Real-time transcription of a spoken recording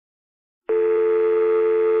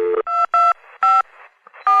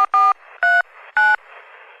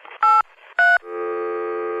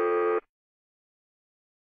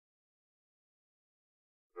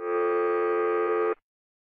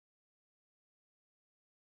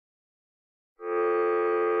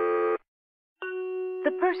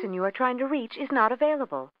The person you are trying to reach is not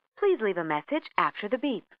available. Please leave a message after the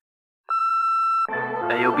beep.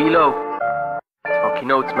 Hey, yo, B.Lowe. Funky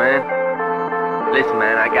notes, man. Listen,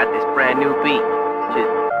 man, I got this brand new beat.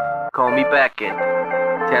 Just call me back and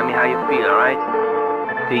tell me how you feel, alright?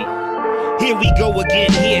 Peace. Here we go again,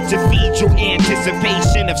 here to feed your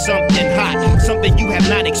anticipation of something hot, something you have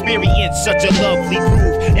not experienced, such a lovely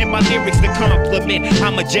groove. And my lyrics to compliment,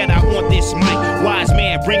 I'm a Jedi on this mic, wise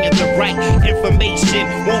man bringing the right information.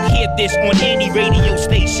 Won't hear this on any radio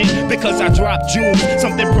station, because I drop jewels,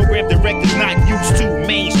 something program directors not used to.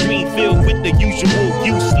 Mainstream filled with the usual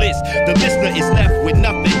useless, the listener is left with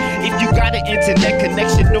nothing. If you got an internet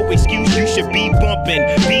connection, no excuse, you should be bumping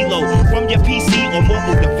B.Lowe from your PC or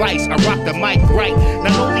mobile device. I rock the mic right,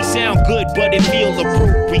 not only sound good, but it feel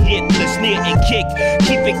appropriate. The snare and kick,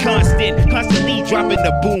 keep it constant, constantly dropping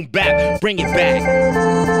the boom bap, bring it back.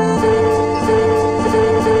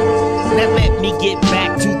 Now let me get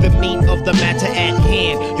back to the meat of the matter at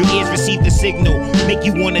hand. Your ears receive the signal, make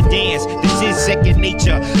you wanna dance. This is second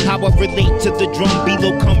nature, how I relate to the drum.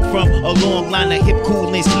 B.Lowe come from a long line of hip,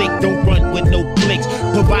 cool and slick. Don't run with no clicks,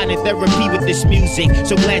 providing therapy with this music.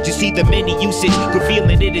 So glad you see the many usage, good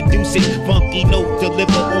feeling it induces. Funky note,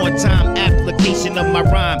 deliver on time, application of my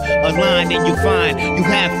rhyme. A line and you find you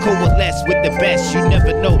have coalesced with the best. You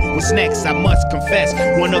never know what's next, I must confess.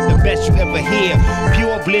 One of the best you ever hear,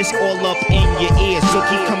 pure bliss all up in your ears. So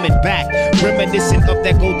keep coming back, reminiscent of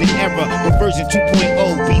that golden era. But version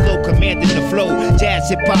 2.0, B.Lowe commanding the flow. Jazz,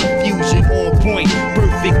 hip-hop, fusion on point.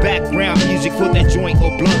 Perfect background music for that joint,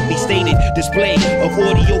 or bluntly stated, display of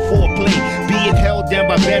audio foreplay. Being held down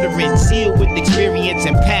by veterans, sealed with experience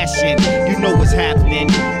and passion. You know what's happening,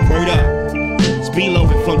 word up. It's B.Lowe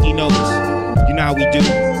and Funky Notes. You know how we do.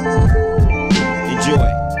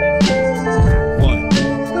 Enjoy.